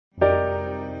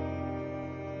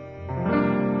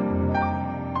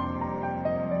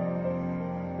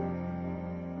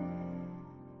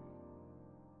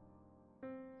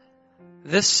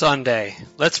This Sunday,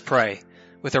 let's pray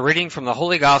with a reading from the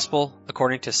Holy Gospel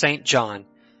according to St. John,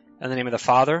 in the name of the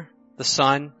Father, the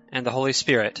Son, and the Holy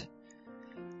Spirit.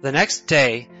 The next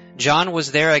day, John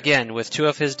was there again with two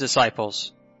of his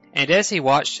disciples, and as he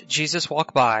watched Jesus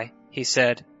walk by, he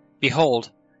said, "Behold,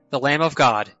 the Lamb of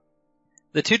God."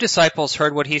 The two disciples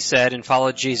heard what he said and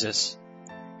followed Jesus.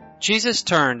 Jesus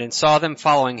turned and saw them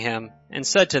following him and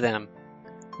said to them,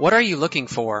 "What are you looking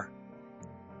for?"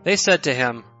 They said to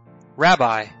him,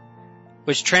 "Rabbi,"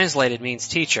 which translated means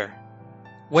teacher,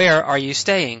 "where are you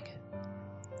staying?"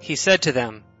 He said to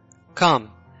them, "Come,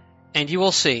 and you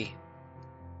will see."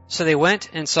 So they went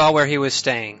and saw where he was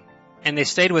staying, and they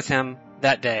stayed with him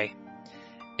that day.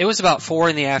 It was about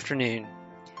 4 p.m.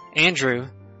 Andrew,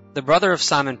 the brother of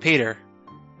Simon Peter,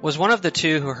 was one of the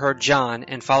two who heard John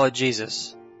and followed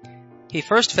Jesus. He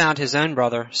first found his own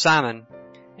brother, Simon,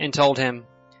 and told him,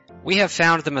 "We have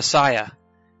found the Messiah,"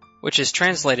 which is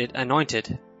translated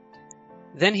Anointed.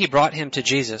 Then he brought him to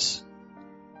Jesus.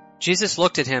 Jesus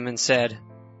looked at him and said,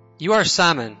 "You are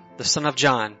Simon, the son of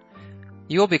John.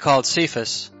 You will be called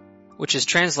Kephas," which is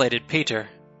translated Peter.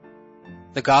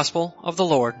 The Gospel of the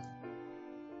Lord.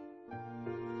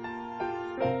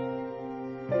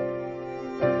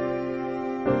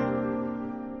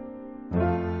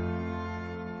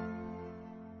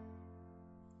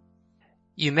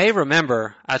 You may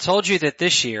remember I told you that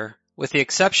this year, with the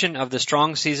exception of the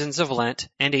strong seasons of Lent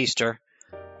and Easter,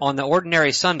 on the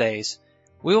ordinary Sundays,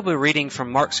 we will be reading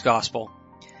from Mark's Gospel.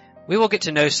 We will get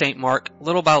to know St. Mark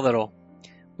little by little.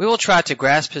 We will try to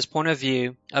grasp his point of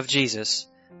view of Jesus,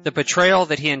 the portrayal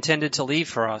that he intended to leave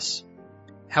for us.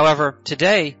 However,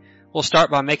 today we'll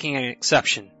start by making an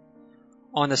exception.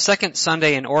 On the second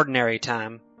Sunday in ordinary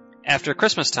time, after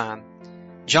Christmas time,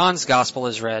 John's Gospel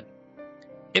is read.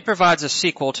 It provides a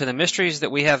sequel to the mysteries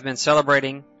that we have been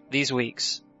celebrating these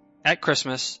weeks, at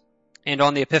Christmas, and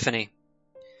on the Epiphany.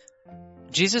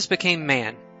 Jesus became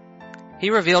man. He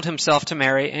revealed himself to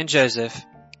Mary and Joseph,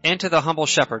 and to the humble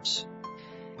shepherds.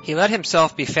 He let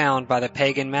himself be found by the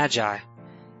pagan magi.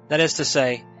 That is to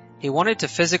say, he wanted to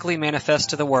physically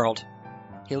manifest to the world.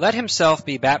 He let himself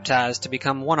be baptized to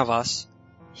become one of us.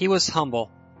 He was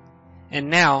humble. And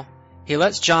now, he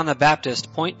lets John the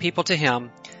Baptist point people to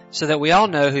him so that we all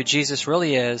know who Jesus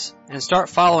really is and start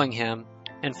following him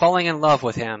and falling in love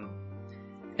with him.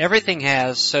 Everything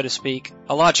has, so to speak,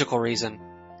 a logical reason.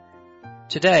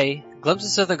 Today,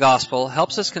 Glimpses of the Gospel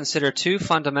helps us consider two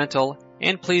fundamental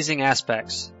and pleasing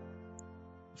aspects.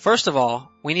 First of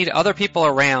all, we need other people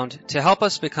around to help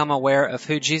us become aware of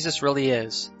who Jesus really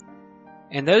is.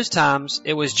 In those times,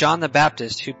 it was John the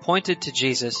Baptist who pointed to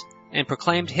Jesus and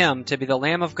proclaimed him to be the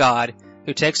Lamb of God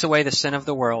who takes away the sin of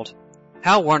the world.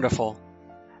 How wonderful!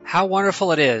 How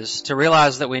wonderful it is to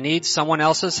realize that we need someone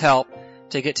else's help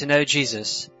to get to know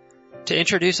Jesus, to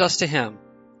introduce us to him.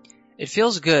 It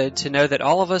feels good to know that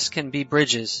all of us can be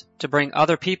bridges to bring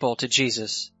other people to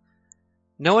Jesus.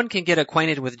 No one can get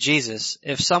acquainted with Jesus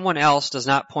if someone else does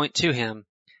not point to him,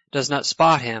 does not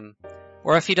spot him,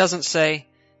 or if he doesn't say,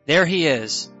 "There he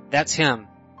is, that's him."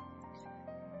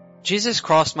 Jesus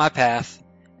crossed my path,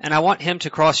 and I want him to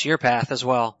cross your path as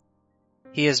well.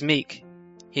 He is meek.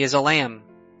 He is a lamb.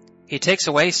 He takes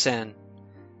away sin.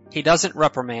 He doesn't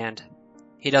reprimand.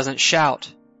 He doesn't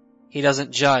shout. He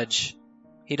doesn't judge.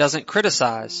 He doesn't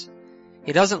criticize.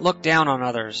 He doesn't look down on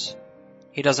others.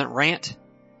 He doesn't rant.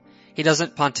 He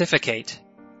doesn't pontificate.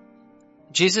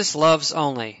 Jesus loves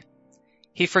only.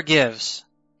 He forgives.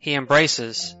 He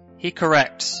embraces. He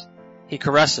corrects. He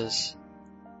caresses.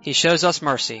 He shows us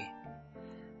mercy.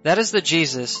 That is the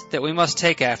Jesus that we must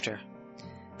take after.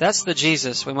 That's the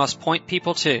Jesus we must point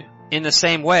people to, in the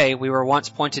same way we were once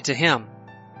pointed to him.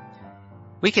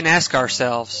 We can ask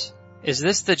ourselves, is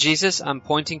this the Jesus I'm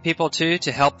pointing people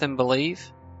to help them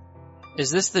believe?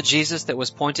 Is this the Jesus that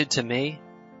was pointed to me?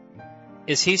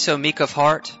 Is he so meek of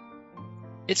heart?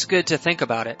 It's good to think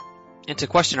about it, and to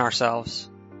question ourselves.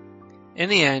 In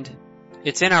the end,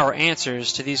 it's in our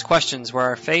answers to these questions where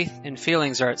our faith and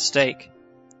feelings are at stake.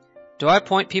 Do I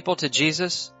point people to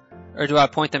Jesus, or do I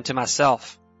point them to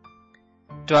myself?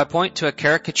 Do I point to a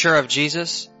caricature of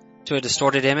Jesus, to a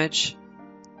distorted image?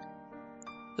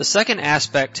 The second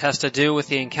aspect has to do with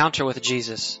the encounter with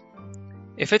Jesus.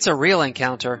 If it's a real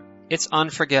encounter, it's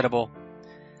unforgettable.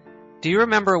 Do you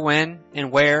remember when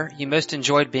and where you most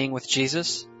enjoyed being with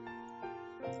Jesus?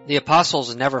 The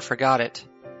apostles never forgot it.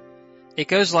 It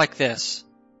goes like this.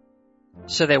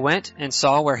 So they went and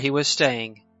saw where he was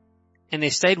staying, and they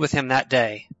stayed with him that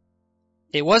day.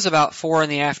 It was about 4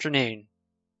 p.m.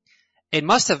 It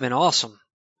must have been awesome.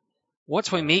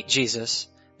 Once we meet Jesus,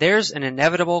 there's an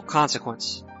inevitable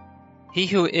consequence. He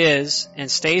who is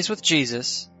and stays with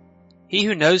Jesus, he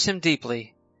who knows him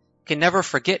deeply, can never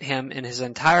forget him in his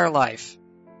entire life.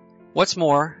 What's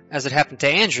more, as it happened to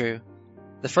Andrew,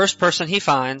 the first person he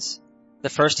finds, the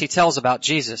first he tells about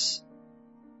Jesus.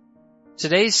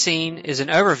 Today's scene is an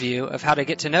overview of how to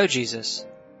get to know Jesus,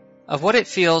 of what it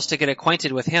feels to get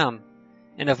acquainted with him,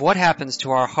 and of what happens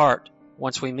to our heart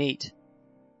once we meet.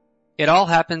 It all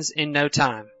happens in no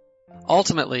time.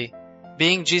 Ultimately,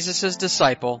 being Jesus'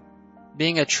 disciple,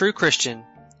 being a true Christian,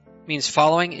 means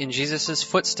following in Jesus'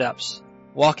 footsteps,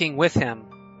 walking with him.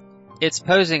 It's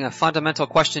posing a fundamental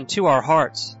question to our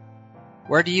hearts.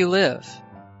 Where do you live?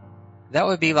 That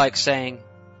would be like saying,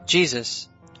 Jesus,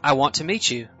 I want to meet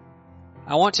you.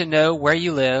 I want to know where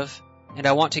you live, and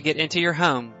I want to get into your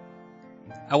home.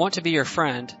 I want to be your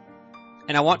friend,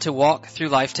 and I want to walk through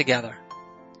life together.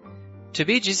 To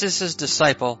be Jesus'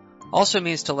 disciple also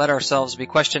means to let ourselves be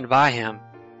questioned by him.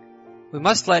 We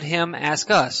must let him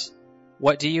ask us,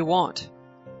 what do you want?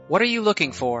 What are you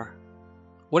looking for?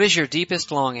 What is your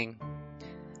deepest longing?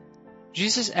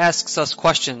 Jesus asks us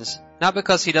questions not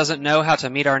because he doesn't know how to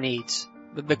meet our needs,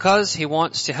 but because he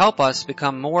wants to help us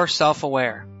become more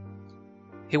self-aware.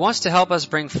 He wants to help us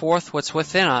bring forth what's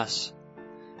within us,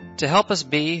 to help us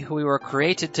be who we were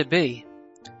created to be,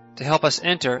 to help us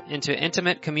enter into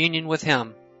intimate communion with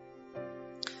him.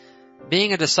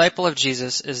 Being a disciple of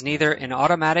Jesus is neither an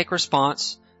automatic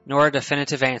response nor a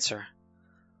definitive answer.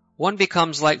 One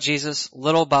becomes like Jesus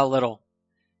little by little.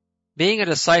 Being a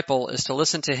disciple is to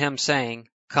listen to him saying,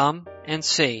 "Come and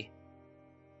see."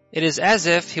 It is as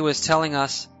if he was telling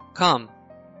us, "Come,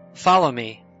 follow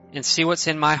me, and see what's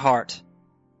in my heart.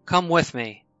 Come with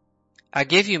me. I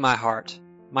give you my heart,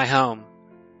 my home.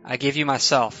 I give you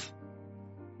myself.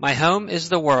 My home is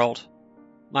the world.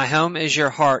 My home is your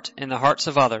heart and the hearts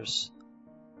of others.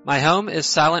 My home is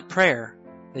silent prayer,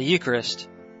 the Eucharist,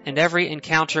 and every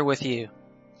encounter with you."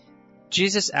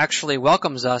 Jesus actually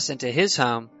welcomes us into his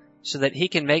home so that he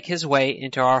can make his way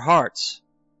into our hearts.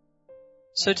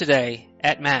 So today,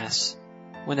 at Mass,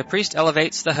 when the priest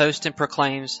elevates the host and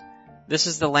proclaims, "This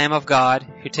is the Lamb of God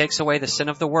who takes away the sin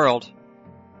of the world,"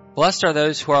 blessed are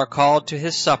those who are called to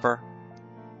his supper.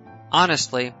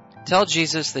 Honestly, tell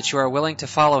Jesus that you are willing to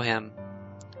follow him,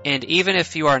 and even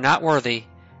if you are not worthy,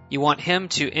 you want him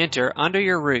to enter under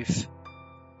your roof.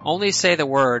 Only say the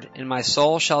word, and my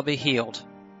soul shall be healed.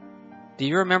 Do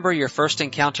you remember your first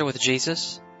encounter with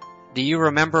Jesus? Do you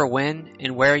remember when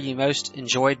and where you most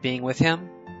enjoyed being with him?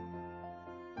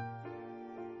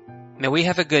 May we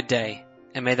have a good day,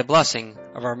 and may the blessing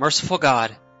of our merciful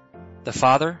God, the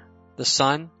Father, the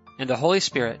Son, and the Holy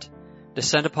Spirit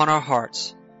descend upon our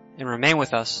hearts and remain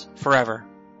with us forever.